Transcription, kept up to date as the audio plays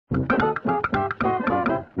We got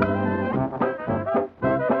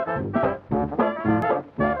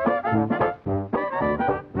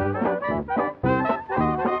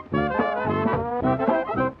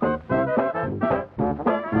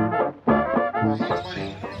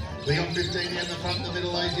 15 in the front, in the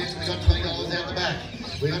middle, ladies and gents. We got $20 out the back.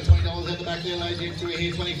 We got $20 out the back there, ladies and gents. We're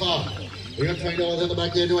here 25. We got $20 out the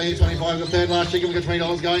back there. Do I hear 25? The third last chicken. We got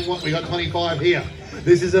 $20 going. What? We got 25 here.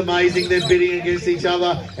 This is amazing. They're bidding against each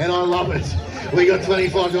other, and I love it. We got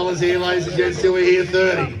 $25 here, ladies and gents. Till we're here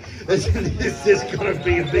 30. This is going to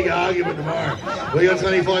be a big argument tomorrow. We got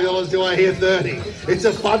 $25. Do I hear 30? It's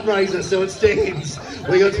a fundraiser, so it stands.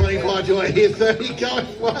 We got 25. Do I hear 30? Going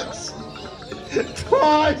once.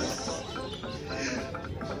 Twice.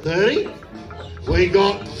 30. We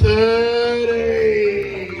got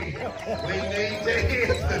 30. We need to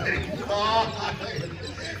hear 35.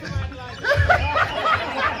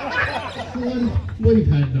 We've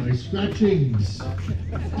had no scratchings.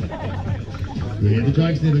 Yeah, the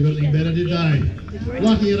jokes never got any better, did they?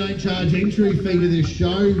 Lucky I don't charge entry fee to this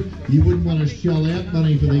show. You wouldn't want to shell out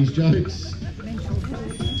money for these jokes.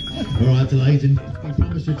 All right, the legend. We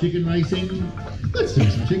promised you chicken racing. Let's do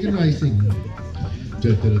some chicken racing.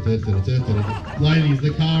 Ladies,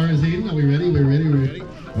 the car is in. Are we ready? We're ready. We're ready.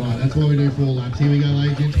 Right, that's why we do 4 laps. Here we go,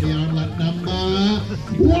 ladies. We are on lap number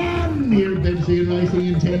 1 here at Ben Chicken Racing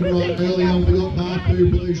in Tambo. Early on, we got Barcoo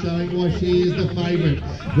Blue showing why she is the favourite.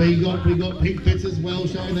 We got Pink Fits as well,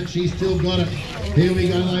 showing that she's still got it. Here we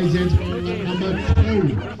go, ladies and gentlemen, on lap number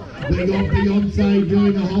 2. We got Beyonce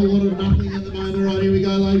doing a whole lot of nothing at the moment. Right, here we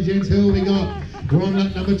go, ladies and gents. Who we got? We're on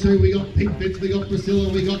lap number 2. We got Pink Fits, we got Priscilla,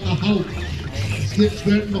 we got the Hulk. Skip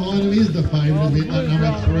skirting behind him is the favourite of it. Lap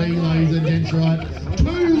number 3, ladies and gents, right. 2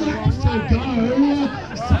 laps to go.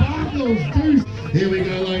 Sparkles Deuce. Here we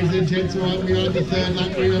go, ladies and gents, right. We're on the 3rd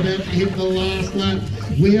lap. We're about to hit the last lap.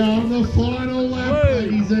 We are on the final lap,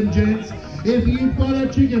 ladies and gents. If you've got a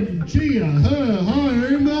chicken, cheer her home.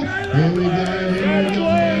 Here we go, here we go.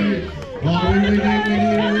 Oh, we need a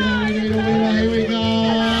winner, here we go.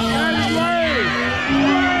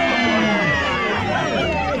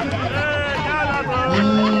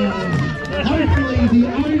 Hopefully the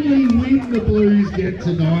only win the Blues get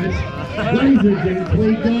tonight. Ladies and gents,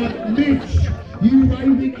 we got Mitch. You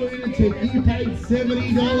raving lunatic, you paid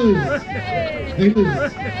 $70.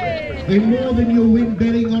 And more than you'll win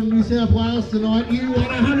betting on New South Wales tonight. You won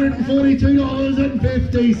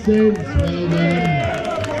 $142.50. Well done.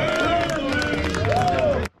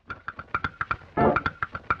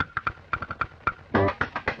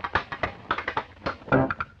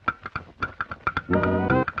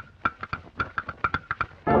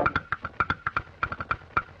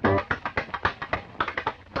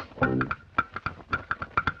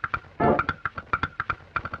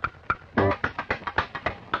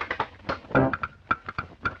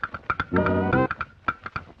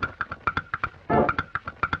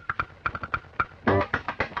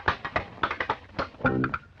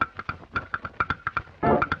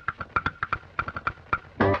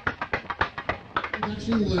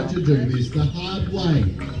 Actually learned to do this the hard way.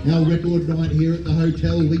 Our record night here at the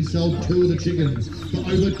hotel, we sold 2 of the chickens for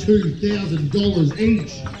over $2,000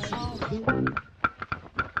 each.